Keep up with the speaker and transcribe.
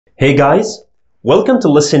Hey guys, welcome to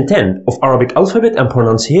lesson 10 of Arabic alphabet and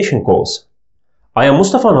pronunciation course. I am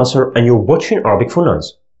Mustafa Nasser and you're watching Arabic for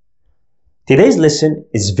Nuns. Today's lesson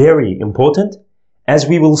is very important as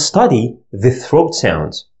we will study the throat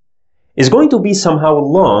sounds. It's going to be somehow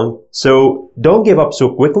long, so don't give up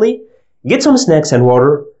so quickly. Get some snacks and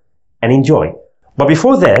water and enjoy. But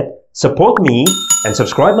before that, support me and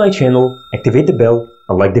subscribe my channel, activate the bell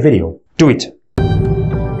and like the video. Do it!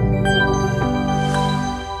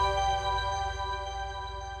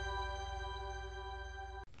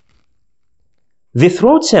 The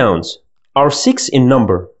throat sounds are 6 in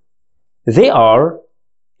number. They are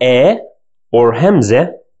a or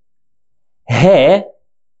hamza, ha,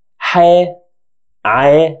 ha,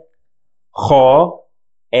 a, kha,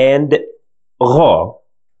 and gha.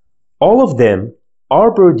 All of them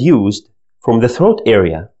are produced from the throat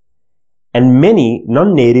area, and many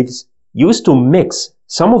non-natives used to mix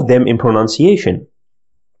some of them in pronunciation.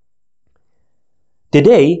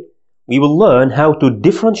 Today, we will learn how to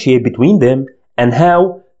differentiate between them and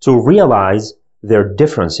how to realize their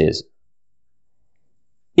differences.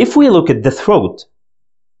 If we look at the throat,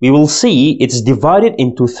 we will see it's divided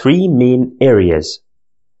into 3 main areas.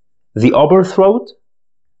 The upper throat,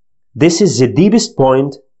 this is the deepest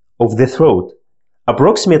point of the throat,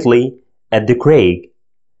 approximately at the crag.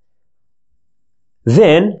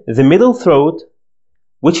 Then the middle throat,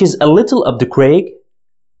 which is a little up the crag.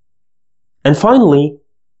 And finally,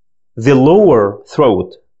 the lower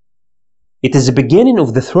throat. It is the beginning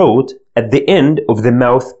of the throat at the end of the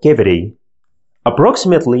mouth cavity,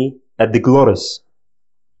 approximately at the glottis.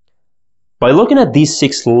 By looking at these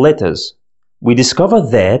 6 letters, we discover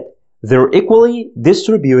that they're equally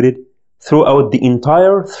distributed throughout the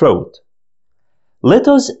entire throat.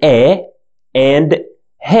 Letters A and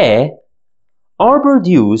Ha are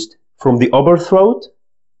produced from the upper throat.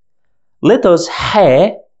 Letters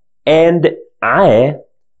Ha and A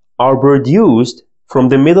are produced from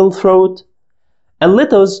the middle throat. And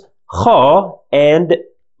letters kha and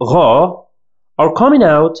gha are coming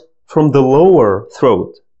out from the lower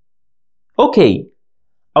throat. Okay,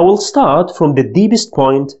 I will start from the deepest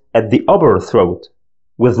point at the upper throat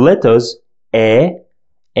with letters a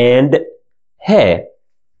and ha.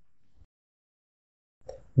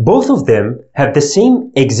 Both of them have the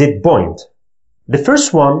same exit point. The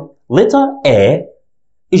first one, letter a,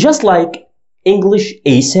 is just like English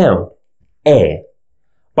A sound, a.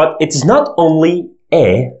 But it's not only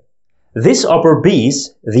a. This upper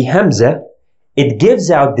piece, the hamza, it gives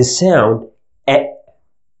out the sound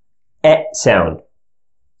a sound.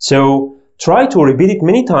 So try to repeat it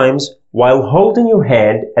many times while holding your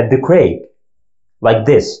hand at the crag, like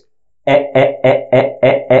this.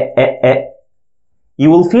 You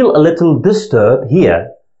will feel a little disturbed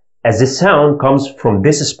here as the sound comes from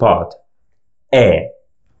this spot, a.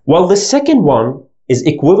 While the second one is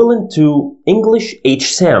equivalent to English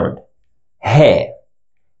H sound, ha,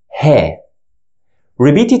 ha.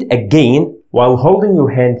 Repeat it again while holding your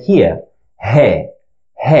hand here, ha,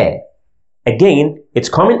 ha. Again, it's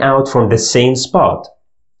coming out from the same spot.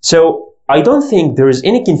 So, I don't think there is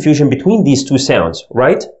any confusion between these 2 sounds,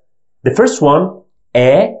 right? The first one,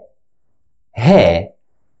 a, ha,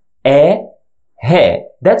 a, ha.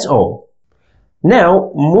 That's all.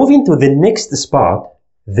 Now, moving to the next spot,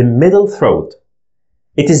 the middle throat.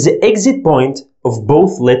 It is the exit point of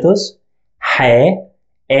both letters, ha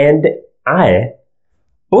and a.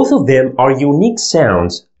 Both of them are unique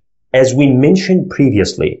sounds, as we mentioned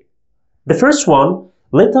previously. The first one,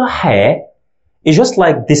 letter ha, is just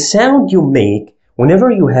like the sound you make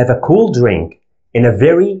whenever you have a cool drink in a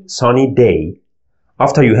very sunny day.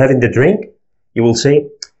 After you having the drink, you will say,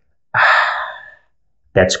 ah,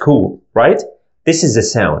 that's cool, right? This is the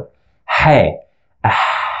sound, ha, ah.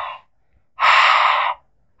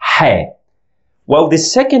 While the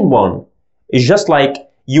second one is just like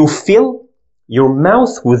you fill your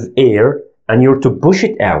mouth with air and you're to push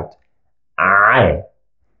it out.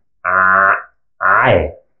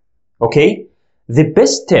 Okay? The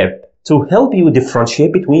best tip to help you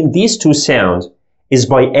differentiate between these 2 sounds is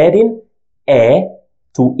by adding a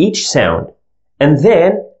to each sound and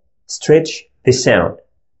then stretch the sound.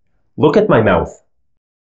 Look at my mouth.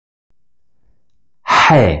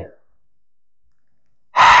 Ha.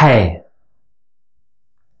 Hey,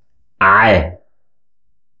 I,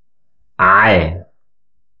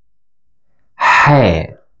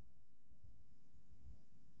 hey,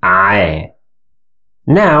 I.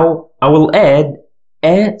 Now I will add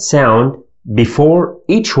a sound before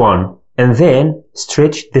each one and then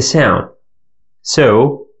stretch the sound.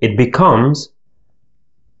 So it becomes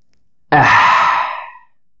ah,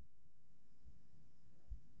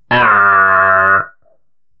 ah,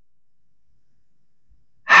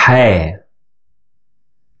 ح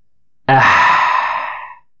أح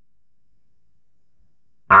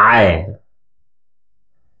ع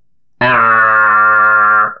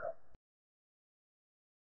أع.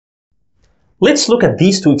 Let's look at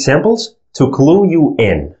these two examples to clue you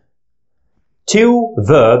in. Two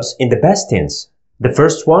verbs in the past tense. The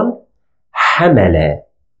first one, حمل,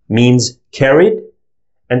 means carried,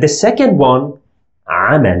 and the second one,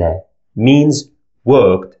 عمل, means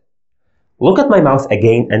worked. Look at my mouth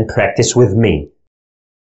again and practice with me.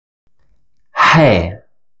 ح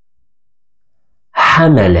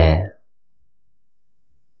حمل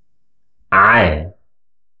ع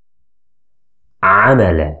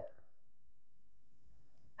عمل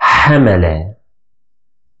حمل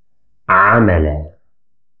عمل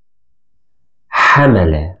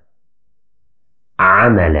حمل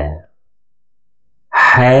عمل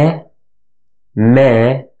ح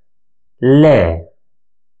ما لا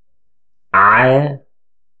ع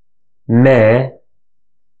ما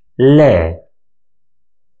لا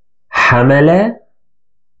حمل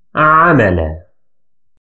عمل.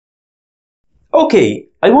 Okay,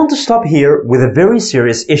 I want to stop here with a very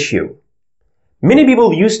serious issue. Many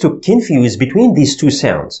people used to confuse between these two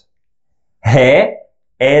sounds, ه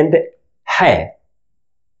and ح.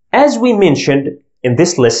 As we mentioned in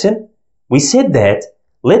this lesson, we said that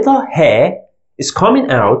letter ه is coming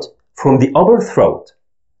out from the upper throat,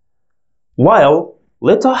 while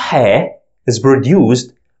letter ح is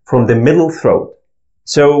produced from the middle throat.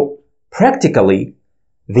 So, practically,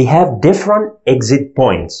 they have different exit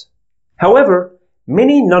points. However,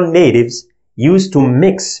 many non-natives used to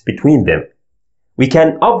mix between them. We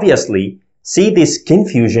can obviously see this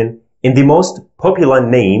confusion in the most popular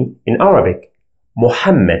name in Arabic,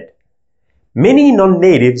 Muhammad. Many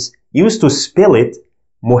non-natives used to spell it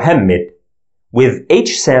Muhammad with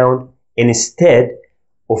H sound instead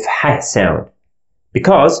of H sound,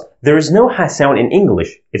 because there is no H sound in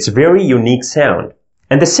English. It's a very unique sound.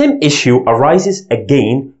 And the same issue arises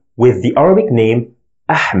again with the Arabic name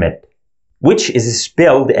Ahmed, which is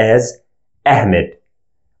spelled as Ahmed.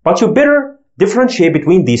 But you better differentiate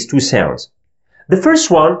between these two sounds. The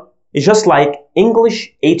first one is just like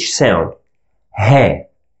English H sound, he,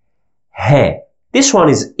 he. This one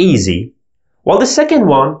is easy, while the second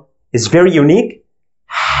one is very unique,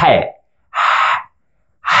 he,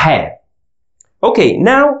 he. Okay,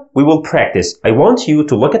 now we will practice. I want you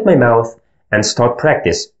to look at my mouth and start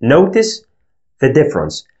practice. Notice the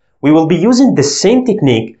difference. We will be using the same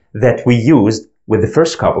technique that we used with the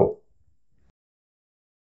first couple.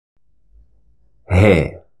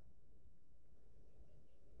 He,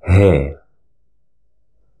 he,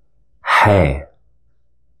 he,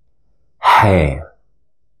 he,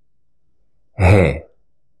 he,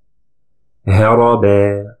 هرب,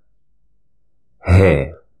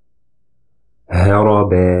 he,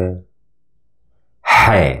 هرب,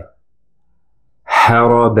 حي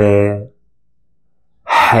حرب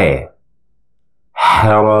حي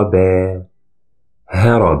حرب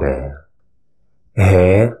هرب ه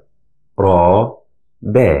را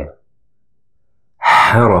ب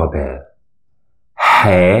حرب ح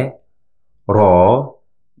را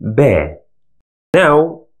ب.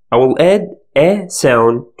 Now I will add a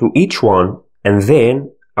sound to each one and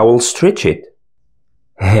then I will stretch it.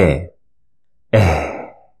 He, he,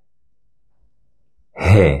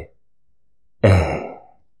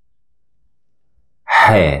 ح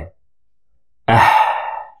أح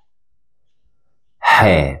ح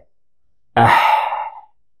أح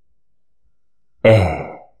أح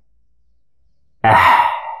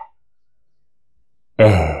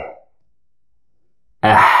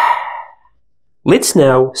أح. Let's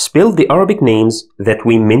now spell the Arabic names that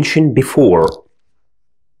we mentioned before.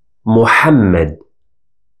 Muhammad,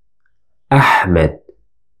 Ahmed,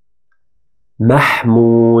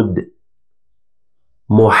 Mahmoud,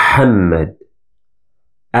 Muhammad,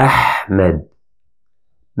 Ahmed,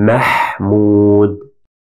 Mahmoud.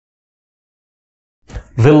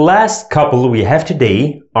 The last couple we have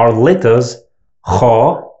today are letters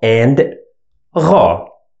Kha and Gha.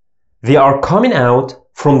 They are coming out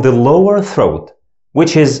from the lower throat,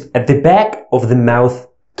 which is at the back of the mouth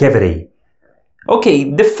cavity.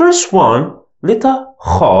 Okay, the first one, letter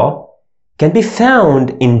Kha, can be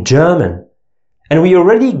found in German, and we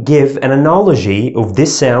already give an analogy of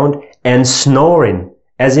this sound and snoring,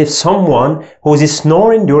 as if someone who is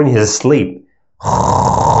snoring during his sleep.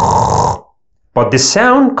 But the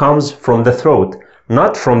sound comes from the throat,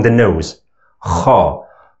 not from the nose. Kha,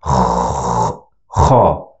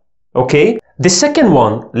 kha. Okay? The second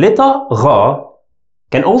one, letter Gha,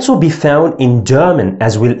 can also be found in German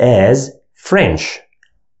as well as French.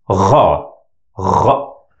 Gha, gha,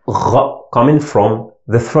 gha, coming from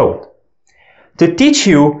the throat. To teach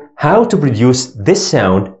you how to produce this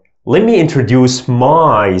sound, let me introduce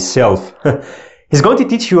myself. He's going to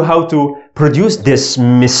teach you how to produce this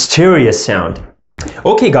mysterious sound.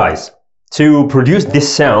 Okay guys, to produce this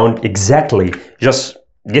sound exactly, just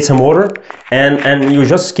get some water and you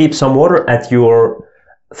just keep some water at your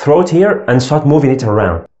throat here and start moving it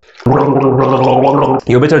around.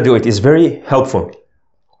 You better do it, it's very helpful.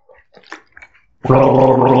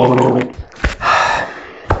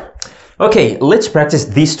 Okay, let's practice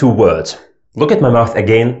these two words. Look at my mouth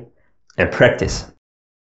again and practice.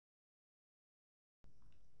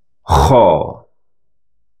 Kha,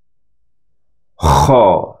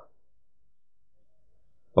 kha,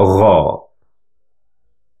 ra,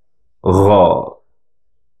 ra,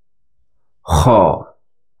 kha,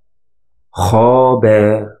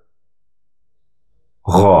 khaber,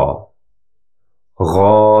 ra,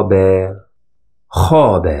 raber,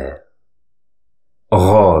 khaber,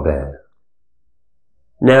 raber.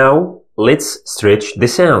 Now, let's stretch the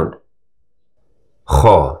sound.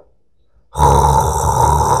 Kha,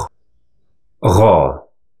 ra, r,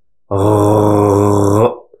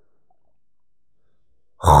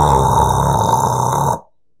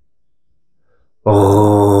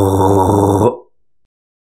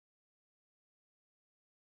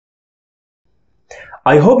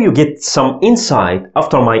 I hope you get some insight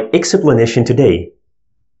after my explanation today.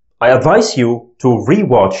 I advise you to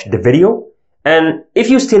re-watch the video, and if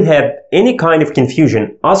you still have any kind of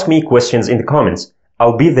confusion, ask me questions in the comments.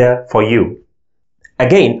 I'll be there for you.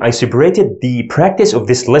 Again, I separated the practice of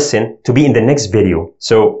this lesson to be in the next video,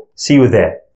 so see you there.